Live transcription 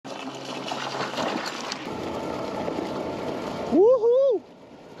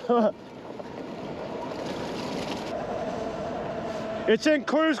It's in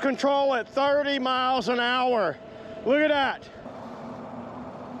cruise control at 30 miles an hour. Look at that.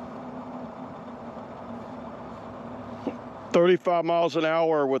 "35 miles an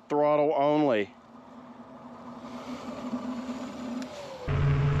hour with throttle only."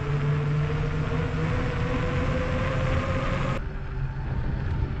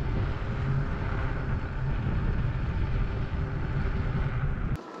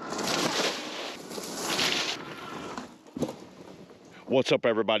 What's up,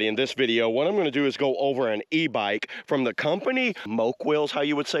 everybody? In this video, what I'm going to do is go over an e-bike from the company Mokwheel's, how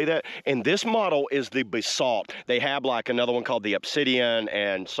you would say that. And this model is the Basalt. They have like another one called the Obsidian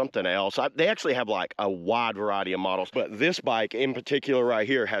and something else. They actually have like a wide variety of models, but this bike in particular right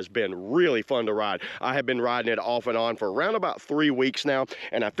here has been really fun to ride. I have been riding it off and on for around about 3 weeks now,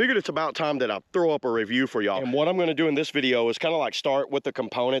 and I figured it's about time that I throw up a review for y'all. And what I'm going to do in this video is kind of like start with the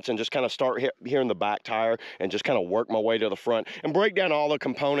components and just kind of start here in the back tire and just kind of work my way to the front and break down all the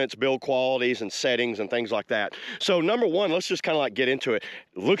components, build qualities and settings and things like that. So number one, let's just kind of like get into it.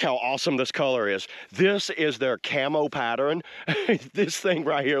 Look how awesome this color is. This is their camo pattern. This thing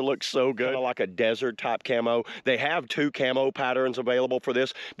right here looks so good, kind of like a desert type camo. They have 2 camo patterns available for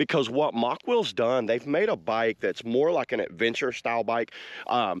this because what Mokwheel's done, they've made a bike that's more like an adventure style bike.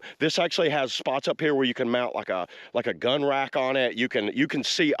 This actually has spots up here where you can mount like a gun rack on it. You can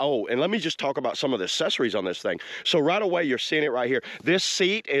see, oh, and let me just talk about some of the accessories on this thing. So right away, you're seeing it right here. This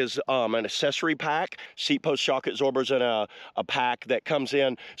seat is an accessory pack, seat post shock absorbers, and a pack that comes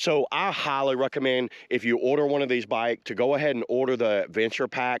in. So I highly recommend, if you order one of these bikes, to go ahead and order the adventure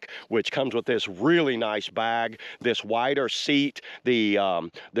pack, which comes with this really nice bag, this wider seat, the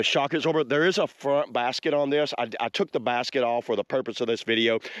shock absorber. There is a front basket on this. I took the basket off for the purpose of this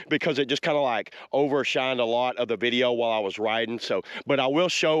video because it just kind of like overshined a lot of the video while I was riding. So, but I will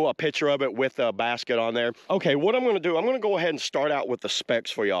show a picture of it with the basket on there. Okay, what I'm going to do, I'm going to go ahead and start out with the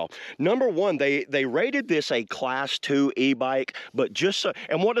specs for y'all. Number one, they rated this a class 2 e-bike, but just so,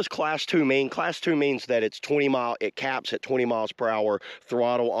 and what does class 2 mean? Class 2 means that it's 20 mile, it caps at 20 miles per hour,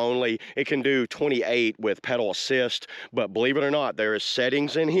 throttle only. It can do 28 with pedal assist, but believe it or not, there is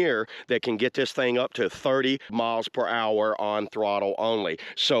settings in here that can get this thing up to 30 miles per hour on throttle only.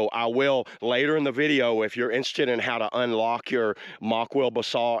 So I will later in the video, if you're interested in how to unlock your Mokwheel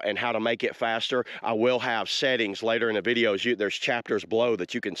Basalt and how to make it faster, I will have settings later in the videos. There's chapters below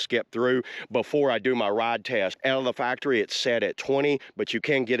that you can skip through before I do my ride test. Out of the factory, it's set at 20, but you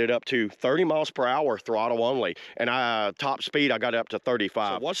can get it up to 30 miles per hour throttle only. And top speed, I got it up to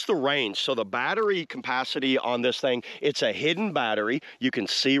 35. So what's the range? So the battery capacity on this thing, it's a hidden battery. You can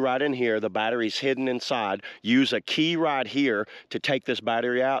see right in here, the battery's hidden inside. Use a key right here to take this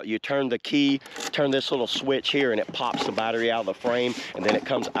battery out. You turn the key, turn this little switch here, and it pops the battery out of the frame, and then it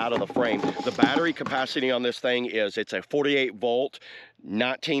comes out of the frame. The battery capacity on this thing is, it's a 48 volt,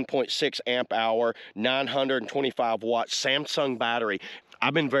 19.6 amp hour, 925 watt Samsung battery.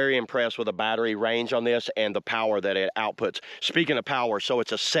 I've been very impressed with the battery range on this and the power that it outputs. Speaking of power, so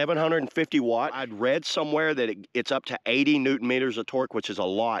it's a 750 watt. I'd read somewhere that it's up to 80 Newton meters of torque, which is a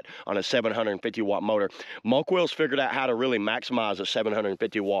lot on a 750 watt motor. Mokwheel's figured out how to really maximize a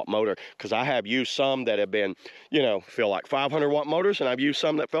 750 watt motor, because I have used some that have been, you know, feel like 500 watt motors, and I've used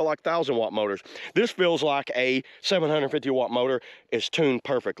some that feel like 1,000 watt motors. This feels like a 750 watt motor is tuned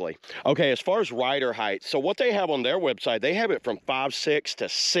perfectly. Okay, as far as rider height, so what they have on their website, they have it from 5'6" to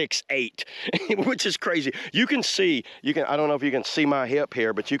 6'8", which is crazy. You can see, I don't know if you can see my hip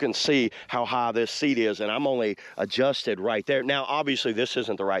here, but you can see how high this seat is, and I'm only adjusted right there. Now, obviously, this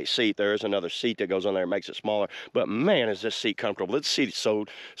isn't the right seat. There is another seat that goes on there and makes it smaller, but man, is this seat comfortable. This seat is so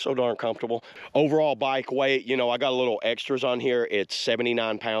darn comfortable. Overall bike weight, you know, I got a little extras on here. It's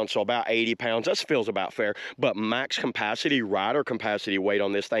 79 pounds, so about 80 pounds. That feels about fair, but max capacity, rider capacity weight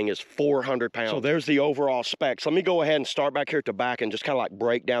on this thing is 400 pounds. So there's the overall specs. Let me go ahead and start back here at the back and just kind of like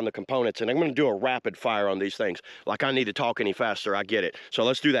break down the components, and I'm going to do a rapid fire on these things. Like I need to talk any faster, I get it. So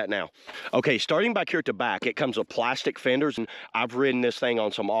let's do that now. Okay, starting back here at the back, it comes with plastic fenders, and I've ridden this thing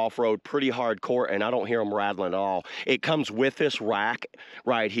on some off-road pretty hardcore, and I don't hear them rattling at all. It comes with this rack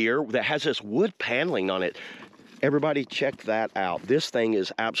right here that has this wood paneling on it. Everybody check that out. This thing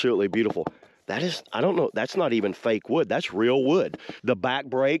is absolutely beautiful. That is, I don't know, that's not even fake wood, that's real wood. The back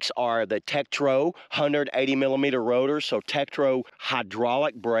brakes are the Tektro 180 millimeter rotors, so Tektro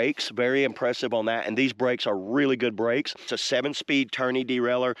hydraulic brakes, very impressive on that, and these brakes are really good brakes. It's a 7-speed tourney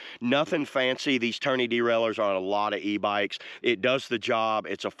derailleur, nothing fancy. These tourney derailleurs are on a lot of e-bikes. It does the job,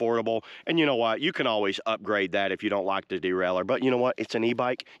 it's affordable, and you know what, you can always upgrade that if you don't like the derailleur, but you know what, it's an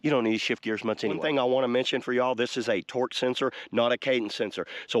e-bike, you don't need to shift gears much anyway. One thing I want to mention for y'all, this is a torque sensor, not a cadence sensor.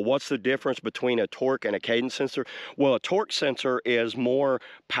 So what's the difference between a torque and a cadence sensor? Well, a torque sensor is more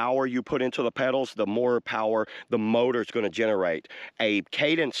power you put into the pedals, the more power the motor is going to generate. A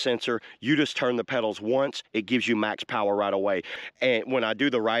cadence sensor, you just turn the pedals once, it gives you max power right away. And when I do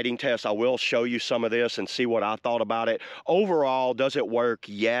the riding test, I will show you some of this and see what I thought about it. Overall, does it work?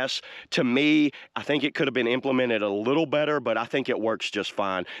 Yes. To me, I think it could have been implemented a little better, but I think it works just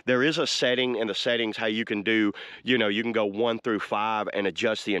fine. There is a setting in the settings how you can do, you know, you can go 1 through 5 and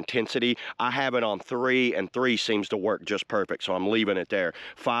adjust the intensity. I have it on 3, and 3 seems to work just perfect, so I'm leaving it there.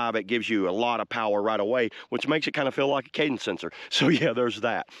 5, it gives you a lot of power right away, which makes it kind of feel like a cadence sensor. So yeah, there's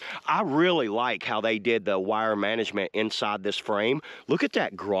that. I really like how they did the wire management inside this frame. Look at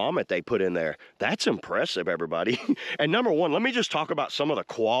that grommet they put in there. That's impressive, everybody. And number one, let me just talk about some of the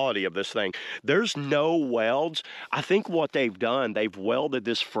quality of this thing. There's no welds. I think what they've done, they've welded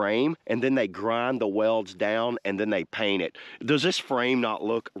this frame and then they grind the welds down and then they paint it. Does this frame not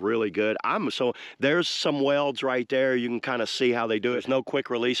look really good? So there's some welds right there. You can kind of see how they do it. There's no quick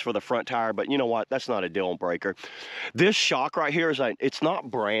release for the front tire, but you know what? That's not a deal breaker. This shock right here it's not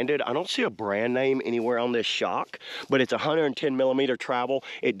branded. I don't see a brand name anywhere on this shock, but it's 110 millimeter travel.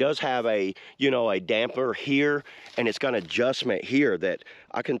 It does have a, you know, a damper here, and it's got an adjustment here that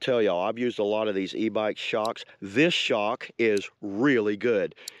I can tell y'all, I've used a lot of these e-bike shocks. This shock is really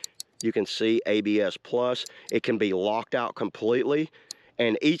good. You can see ABS plus. It can be locked out completely,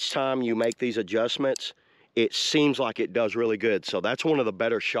 and each time you make these adjustments, it seems like it does really good. So that's one of the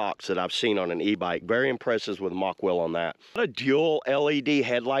better shocks that I've seen on an e-bike. Very impressive with Mokwheel on that. A dual LED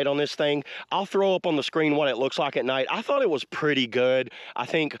headlight on this thing. I'll throw up on the screen what it looks like at night. I thought it was pretty good. I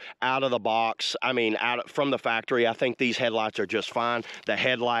think out of the box, I mean, from the factory, I think these headlights are just fine. The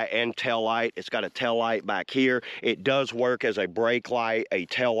headlight and tail light, it's got a tail light back here. It does work as a brake light, a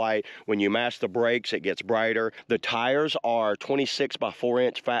tail light. When you mash the brakes, it gets brighter. The tires are 26 by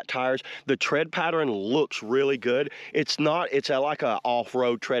 4-inch fat tires. The tread pattern looks really good. It's like a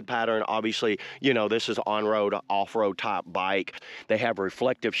off-road tread pattern. Obviously, you know, this is on-road, off-road type bike. They have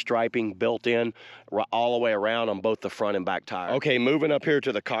reflective striping built in all the way around on both the front and back tires. Okay, moving up here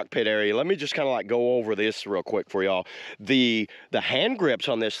to the cockpit area, let me just kind of like go over this real quick for y'all. The hand grips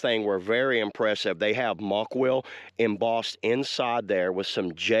on this thing were very impressive. They have Mokwheel embossed inside there with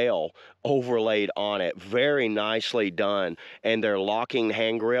some gel overlaid on it. Very nicely done. And they're locking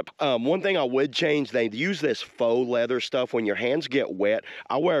hand grip. One thing I would change, they use this faux leather stuff. When your hands get wet,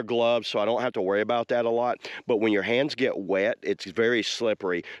 I wear gloves so I don't have to worry about that a lot, but when your hands get wet, it's very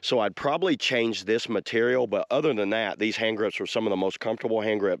slippery. So I'd probably change this material, but other than that, these hand grips are some of the most comfortable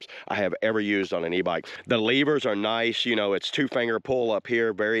hand grips I have ever used on an e-bike. The levers are nice. You know, it's 2-finger pull up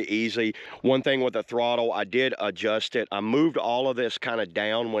here, very easy. One thing with the throttle, I did adjust it. I moved all of this kind of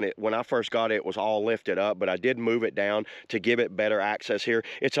down. When I first got it, it was all lifted up, but I did move it down to give it better access here.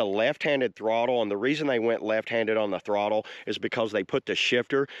 It's a left-handed throttle, and the reason they went left-handed on the throttle is because they put the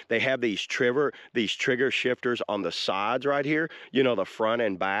shifter, they have these trigger shifters on the sides right here, you know, the front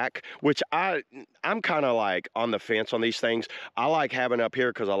and back, which I'm kind of like on the fence on these things. I like having up here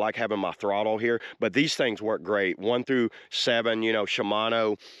because I like having my throttle here, but these things work great. 1 through 7, you know,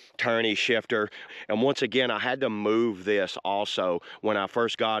 Shimano tourney shifter. And once again, I had to move this also. When I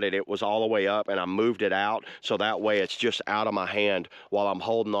first got it, it was all the way up, and I moved it out so that way it's just out of my hand while I'm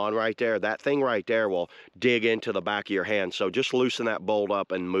holding on right there. That thing right there will dig into the back of your hand. So just loosen that bolt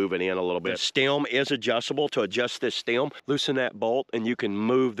up and move it in a little bit. The stem is adjustable. To adjust this stem, loosen that bolt and you can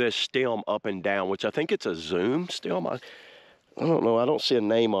move this stem up and down, which I think it's a zoom stem. I don't know, I don't see a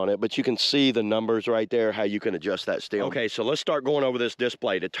name on it, but you can see the numbers right there, how you can adjust that stem. Okay, so let's start going over this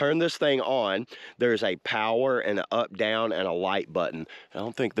display. To turn this thing on, there's a power and an up, down, and a light button. I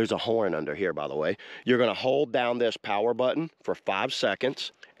don't think there's a horn under here, by the way. You're gonna hold down this power button for 5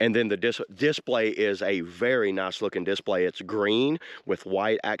 seconds, and then the display is a very nice looking display. It's green with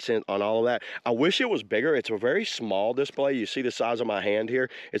white accent on all of that. I wish it was bigger. It's a very small display. You see the size of my hand here?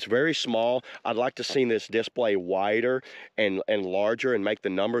 It's very small. I'd like to see this display wider and larger and make the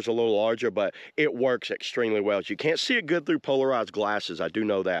numbers a little larger, but it works extremely well. You can't see it good through polarized glasses. I do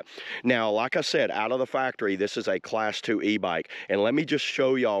know that. Now, like I said, out of the factory, this is a Class 2 e-bike, and let me just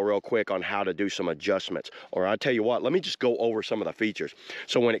show y'all real quick on how to do some adjustments. Or I tell you what, let me just go over some of the features.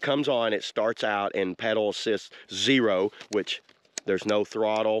 So when it comes on, it starts out in pedal assist 0, which there's no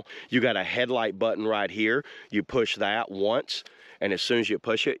throttle. You got a headlight button right here. You push that once, and as soon as you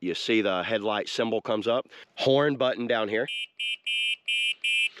push it, you see the headlight symbol comes up. Horn button down here.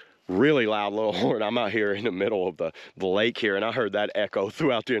 Really loud little horn. I'm out here in the middle of the lake here, and I heard that echo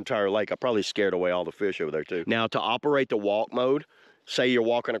throughout the entire lake. I probably scared away all the fish over there too. Now, to operate the walk mode, say you're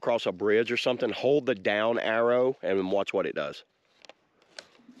walking across a bridge or something, hold the down arrow and watch what it does.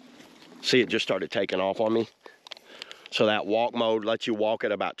 See, it just started taking off on me. So that walk mode lets you walk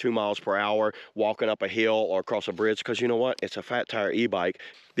at about 2 miles per hour, walking up a hill or across a bridge, because you know what? It's a fat tire e-bike.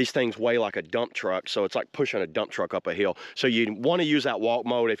 These things weigh like a dump truck, so it's like pushing a dump truck up a hill. So you want to use that walk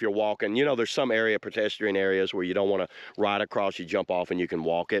mode if you're walking. You know, there's some pedestrian areas where you don't want to ride across, you jump off and you can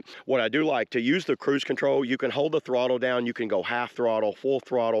walk it. What I do like, to use the cruise control, you can hold the throttle down, you can go half throttle, full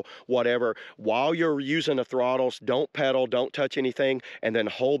throttle, whatever. While you're using the throttles, don't pedal, don't touch anything, and then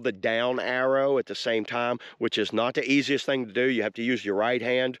hold the down arrow at the same time, which is not the easiest thing to do. You have to use your right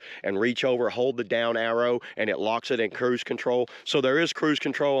hand and reach over, hold the down arrow, and it locks it in cruise control. So there is cruise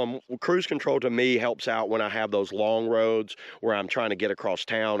control. Cruise control to me helps out when I have those long roads where I'm trying to get across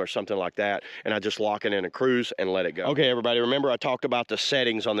town or something like that, and I just lock it in a cruise and let it go. Okay, everybody, remember I talked about the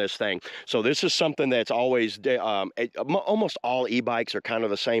settings on this thing. So this is something that's always, almost all e-bikes are kind of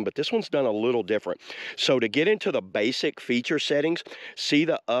the same, but this one's done a little different. So to get into the basic feature settings, see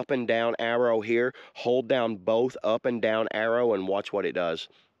the up and down arrow here, hold down both up and down arrow and watch what it does.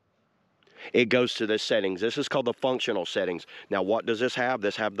 It goes to the settings. This is called the functional settings. Now, what does this have?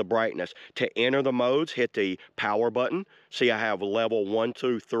 This have the brightness. To enter the modes, hit the power button. See, I have level 1,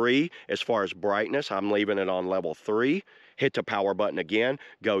 2, 3 as far as brightness. I'm leaving it on level 3. Hit the power button again.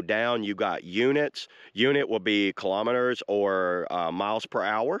 Go down, you got units. Unit will be kilometers or miles per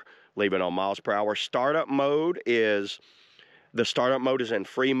hour. Leave it on miles per hour. Startup mode is... The startup mode is in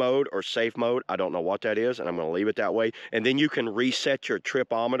free mode or safe mode. I don't know what that is, and I'm going to leave it that way. And then you can reset your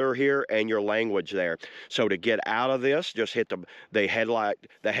tripometer here and your language there. So to get out of this, just hit the headlight.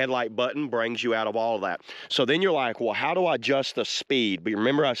 The headlight button brings you out of all of that. So then you're like, well, how do I adjust the speed? But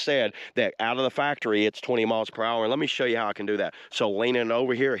remember I said that out of the factory, it's 20 miles per hour. And let me show you how I can do that. So leaning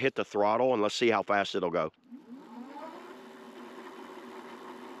over here, hit the throttle, and let's see how fast it'll go.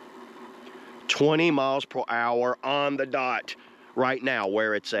 20 miles per hour on the dot right now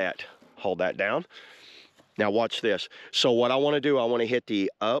where it's at. Hold that down. Now watch this. So what I want to do, I want to hit the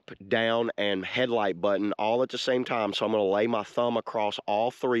up, down, and headlight button all at the same time. So I'm going to lay my thumb across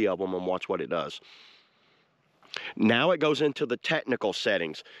all 3 of them and watch what it does. Now it goes into the technical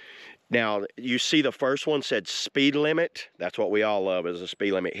settings. Now you see the first one said speed limit. That's what we all love, is a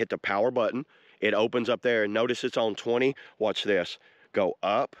speed limit. Hit the power button. It opens up there, and notice it's on 20. Watch this. Go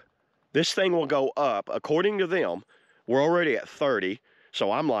up. This thing will go up, according to them. We're already at 30, so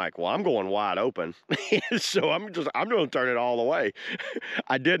I'm like, well, I'm going wide open. So I'm going to turn it all the way.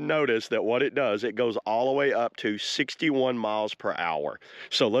 I did notice that what it does, it goes all the way up to 61 miles per hour.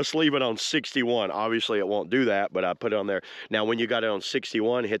 So let's leave it on 61. Obviously, it won't do that, but I put it on there. Now, when you got it on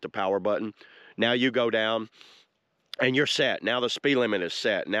 61, hit the power button. Now you go down, and you're set. Now the speed limit is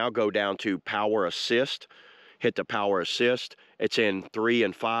set. Now go down to power assist. Hit the power assist. It's in 3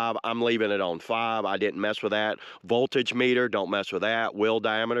 and 5. I'm leaving it on 5. I didn't mess with that. Voltage meter, don't mess with that. Wheel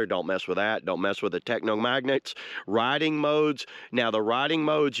diameter, don't mess with that. Don't mess with the technomagnets. Riding modes. Now the riding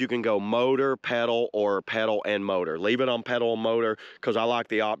modes, you can go motor, pedal, or pedal and motor. Leave it on pedal and motor because I like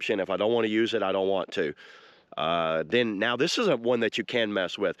the option. If I don't want to use it, I don't want to. Then now this is one that you can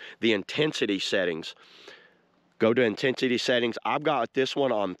mess with. The intensity settings. Go to intensity settings. I've got this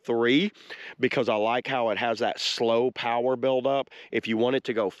one on 3 because I like how it has that slow power buildup. If you want it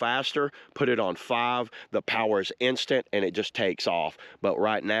to go faster, put it on 5. The power is instant and it just takes off. But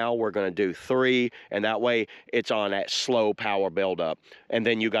right now we're going to do 3, and that way it's on that slow power buildup. And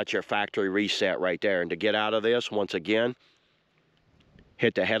then you got your factory reset right there. And to get out of this, once again,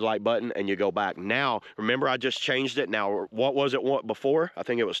 hit the headlight button and you go back. Now, remember I just changed it. Now, what was it before? I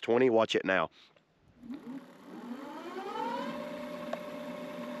think it was 20. Watch it now.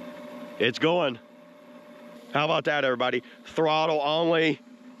 It's going. How about that, everybody? Throttle only.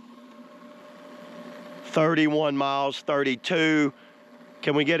 31 miles, 32.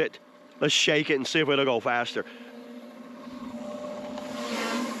 Can we get it? Let's shake it and see if it'll go faster.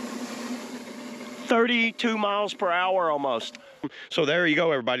 32 miles per hour almost. So there you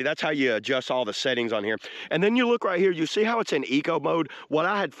go, everybody. That's how you adjust all the settings on here. And then you look right here, you see how it's in eco mode? What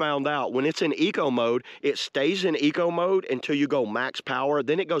I had found out, when it's in eco mode, it stays in eco mode until you go max power.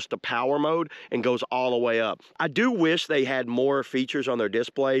 Then it goes to power mode and goes all the way up. I do wish they had more features on their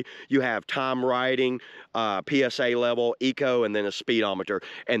display. You have time riding, PSA level, eco, and then a speedometer.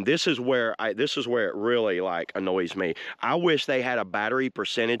 And this is where it really like annoys me. I wish they had a battery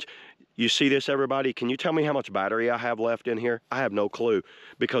percentage. You see this, everybody? Can you tell me how much battery I have left in here? I have no clue,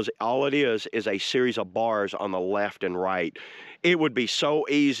 because all it is a series of bars on the left and right. It would be so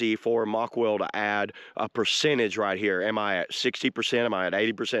easy for Mokwheel to add a percentage right here. Am I at 60%? Am I at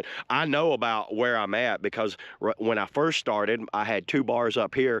 80%? I know about where I'm at, because when I first started, I had 2 bars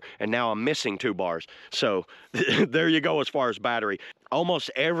up here, and now I'm missing 2 bars. So there you go as far as battery. Almost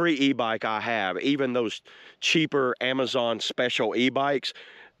every e-bike I have, even those cheaper Amazon special e-bikes,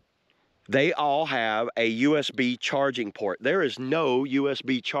 they all have a USB charging port. There is no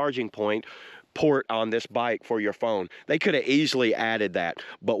USB charging port on this bike for your phone. They could have easily added that.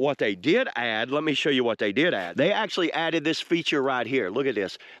 But what they did add, let me show you what they did add. They actually added this feature right here. Look at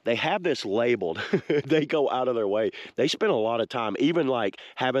this. They have this labeled. They go out of their way. They spend a lot of time, even like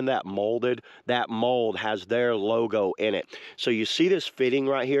having that molded. That mold has their logo in it. So you see this fitting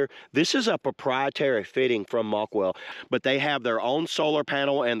right here? This is a proprietary fitting from Mokwheel, but they have their own solar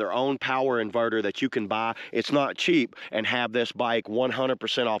panel and their own power inverter that you can buy. It's not cheap, and have this bike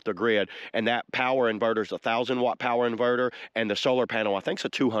 100% off the grid. And that power inverter is a 1,000-watt power inverter, and the solar panel, I think, is a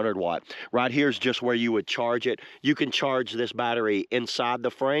 200-watt. Right here is just where you would charge it. You can charge this battery inside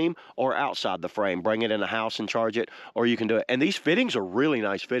the frame or outside the frame. Bring it in the house and charge it, or you can do it. And these fittings are really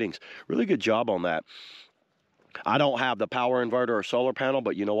nice fittings. Really good job on that. I don't have the power inverter or solar panel,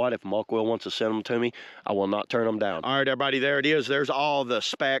 but you know what? If Mokwheel wants to send them to me, I will not turn them down. All right, everybody, there it is. There's all the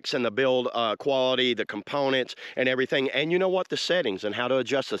specs and the build quality, the components and everything. And you know what? The settings and how to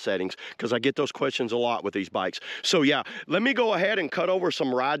adjust the settings, because I get those questions a lot with these bikes. So yeah, let me go ahead and cut over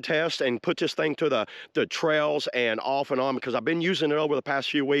some ride tests and put this thing to the trails and off and on, because I've been using it over the past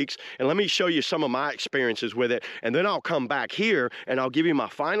few weeks. And let me show you some of my experiences with it. And then I'll come back here and I'll give you my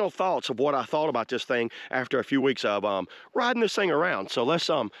final thoughts of what I thought about this thing after a few weeks of riding this thing around. So let's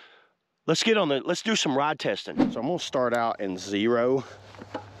do some ride testing. So I'm gonna start out in 0.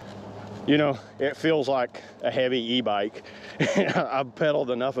 You know, it feels like a heavy e-bike. I've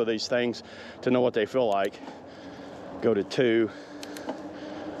pedaled enough of these things to know what they feel like. Go to 2.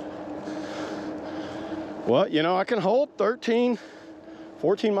 Well, you know, I can hold 13,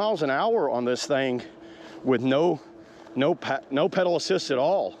 14 miles an hour on this thing with no pedal assist at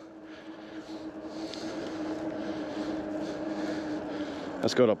all.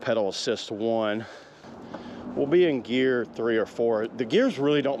 Let's go to pedal assist 1. We'll be in gear 3 or 4. The gears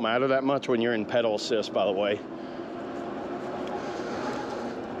really don't matter that much when you're in pedal assist, by the way.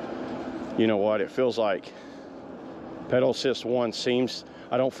 You know what? It feels like pedal assist 1 seems,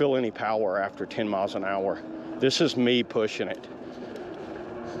 I don't feel any power after 10 miles an hour. This is me pushing it.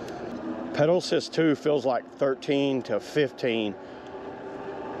 Pedal assist 2 feels like 13 to 15.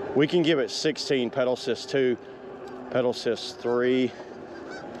 We can give it 16, pedal assist 2, pedal assist 3.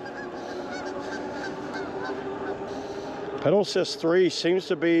 Pedal assist 3 seems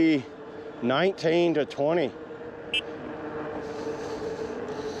to be 19 to 20.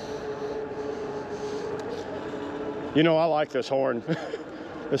 You know, I like this horn.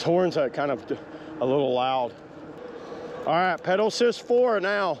 This horn's kind of a little loud. All right, pedal assist 4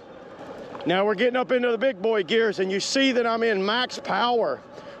 now. Now we're getting up into the big boy gears, and you see that I'm in max power.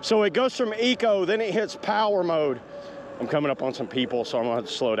 So it goes from eco, then it hits power mode. I'm coming up on some people, so I'm gonna have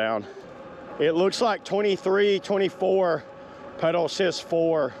to slow down. It looks like 23, 24, pedal assist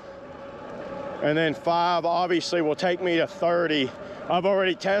 4. And then 5 obviously will take me to 30. I've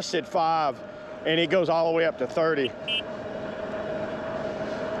already tested 5, and it goes all the way up to 30.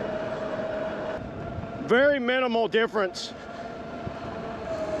 Very minimal difference.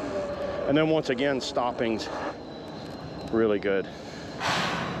 And then once again, stopping's really good.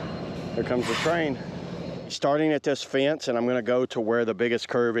 Here comes the train. Starting at this fence, and I'm gonna go to where the biggest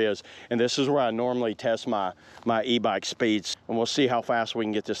curve is. And this is where I normally test my e-bike speeds. And we'll see how fast we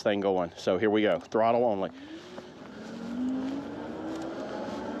can get this thing going. So here we go, throttle only.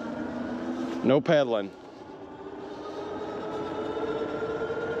 No pedaling.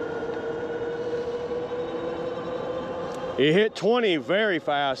 It hit 20 very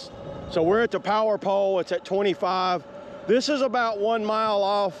fast. So we're at the power pole, it's at 25. This is about 1 mile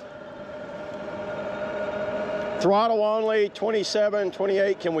off. Throttle only, 27,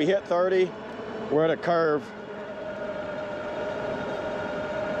 28, can we hit 30? We're at a curve.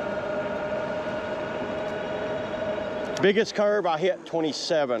 Biggest curve I hit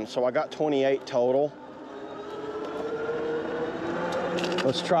 27, so I got 28 total.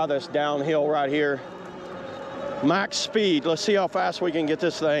 Let's try this downhill right here. Max speed, let's see how fast we can get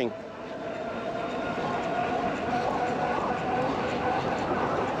this thing.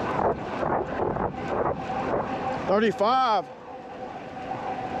 $35.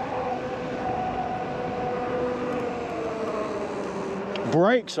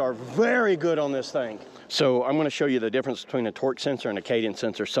 Brakes are very good on this thing. So I'm going to show you the difference between a torque sensor and a cadence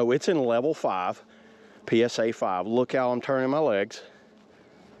sensor. So it's in level 5, PSA 5. Look how I'm turning my legs.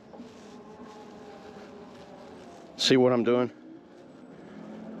 See what I'm doing?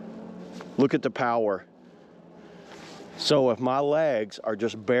 Look at the power. So if my legs are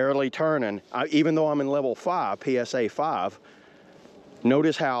just barely turning, even though I'm in level 5, PSA 5,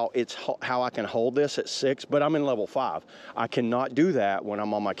 notice how I can hold this at 6, but I'm in level 5. I cannot do that when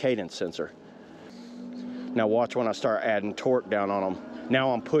I'm on my cadence sensor. Now watch when I start adding torque down on them.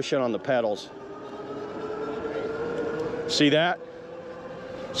 Now I'm pushing on the pedals. See that?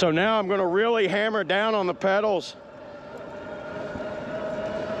 So now I'm gonna really hammer down on the pedals.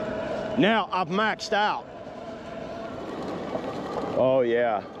 Now I've maxed out. Oh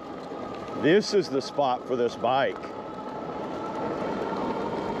yeah, this is the spot for this bike.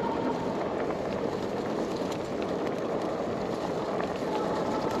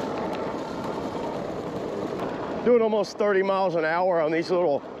 Doing almost 30 miles an hour on these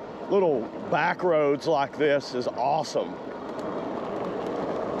little back roads like this is awesome.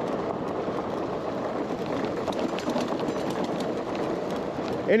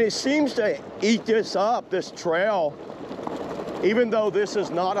 And it seems to eat this up, this trail, even though this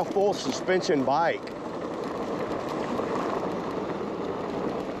is not a full suspension bike.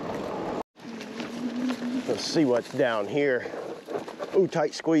 Let's see what's down here. Ooh,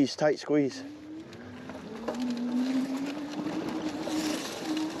 tight squeeze, tight squeeze.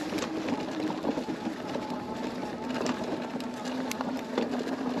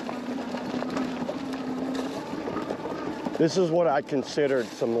 This is what I considered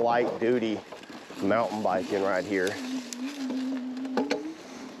some light duty mountain biking right here.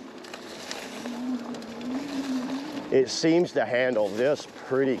 It seems to handle this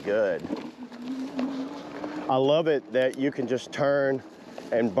pretty good. I love it that you can just turn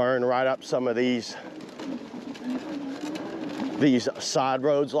and burn right up some of these side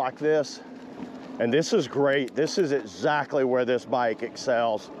roads like this. And this is great. This is exactly where this bike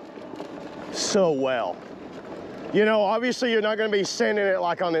excels so well. You know, obviously you're not going to be sending it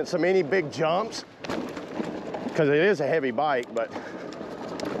like on some any big jumps because it is a heavy bike, but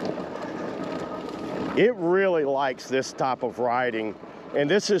it really likes this type of riding. And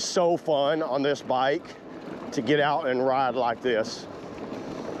this is so fun on this bike to get out and ride like this.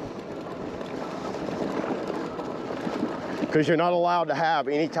 Because you're not allowed to have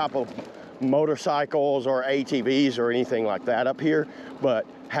any type of motorcycles or ATVs or anything like that up here, but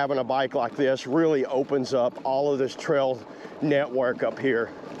having a bike like this really opens up all of this trail network up here.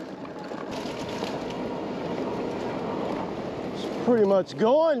 It's pretty much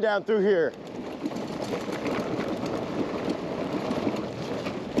going down through here.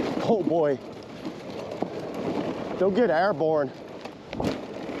 Oh boy, don't get airborne.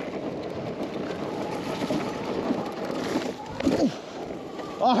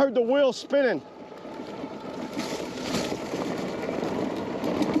 I heard the wheel spinning.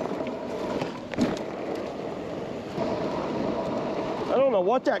 I don't know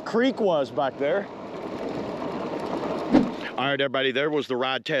what that creek was back there. All right, everybody, there was the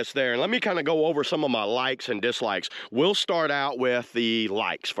ride test there. And let me kind of go over some of my likes and dislikes. We'll start out with the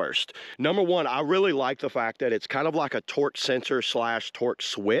likes first. Number one, I really like the fact that it's kind of like a torque sensor / torque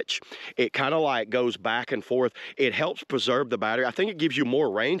switch. It kind of like goes back and forth. It helps preserve the battery. I think it gives you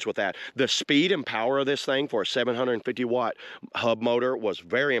more range with that. The speed and power of this thing for a 750 watt hub motor was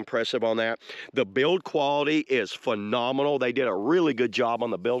very impressive on that. The build quality is phenomenal. They did a really good job on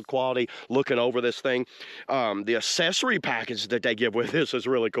the build quality looking over this thing. The accessory package that they give with this is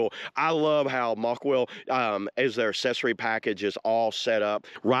really cool. I love how Mokwheel, as their accessory package is all set up.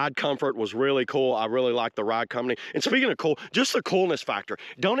 Ride comfort was really cool. I really like the ride company. And speaking of cool, just the coolness factor.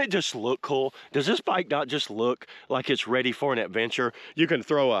 Don't it just look cool? Does this bike not just look like it's ready for an adventure? You can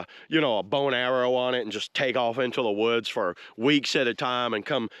throw a bow and arrow on it and just take off into the woods for weeks at a time and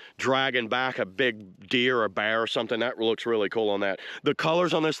come dragging back a big deer or bear or something. That looks really cool on that. The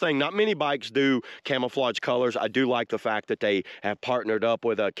colors on this thing, not many bikes do camouflage colors. I do like the fact that they have partnered up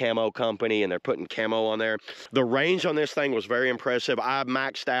with a camo company and they're putting camo on there. The range on this thing was very impressive. I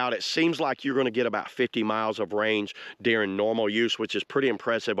maxed out. It seems like you're going to get about 50 miles of range during normal use, which is pretty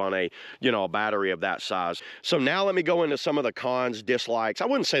impressive on a, you know, a battery of that size. So now let me go into some of the cons, dislikes. I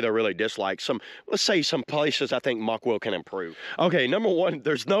wouldn't say they're really dislikes. Let's say some places I think Mokwheel can improve. Okay, number one,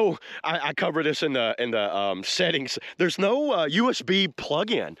 there's no, I cover this in the settings. There's no USB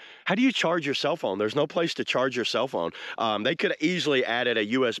plug-in. How do you charge your cell phone? There's no place to charge your cell phone. They could have easily added a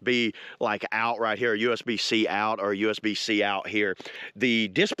USB like out right here, a USB-C out or a USB-C out here. The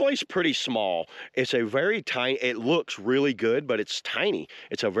display's pretty small. It's a very tiny, it looks really good, but it's tiny.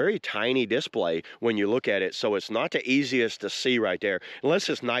 It's a very tiny display when you look at it, so it's not the easiest to see right there. Unless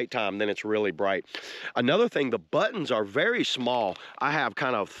it's nighttime, then it's really bright. Another thing, the buttons are very small. I have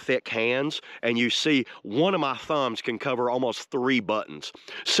kind of thick hands, and you see one of my thumbs can cover almost 3 buttons.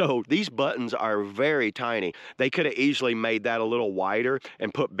 So these buttons are very tiny. They could have easily made that a little wider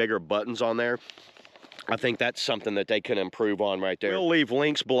and put bigger buttons on there. I think that's something that they can improve on right there. We'll leave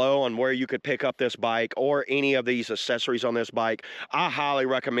links below on where you could pick up this bike or any of these accessories on this bike. I highly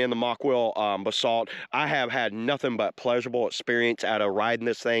recommend the Mokwheel Basalt. I have had nothing but pleasurable experience out of riding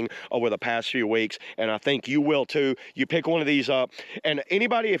this thing over the past few weeks, and I think you will too. You pick one of these up, and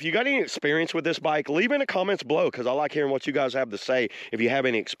anybody, if you got any experience with this bike, leave in the comments below, because I like hearing what you guys have to say if you have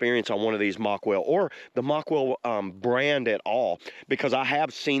any experience on one of these Mokwheel or the Mokwheel brand at all, because I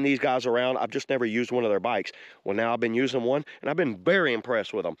have seen these guys around. I've just never used one of their bikes. Well, now I've been using one and I've been very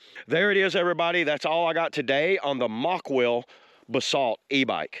impressed with them. There it is, everybody. That's all I got today on the Mokwheel Basalt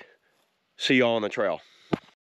e-bike. See y'all on the trail.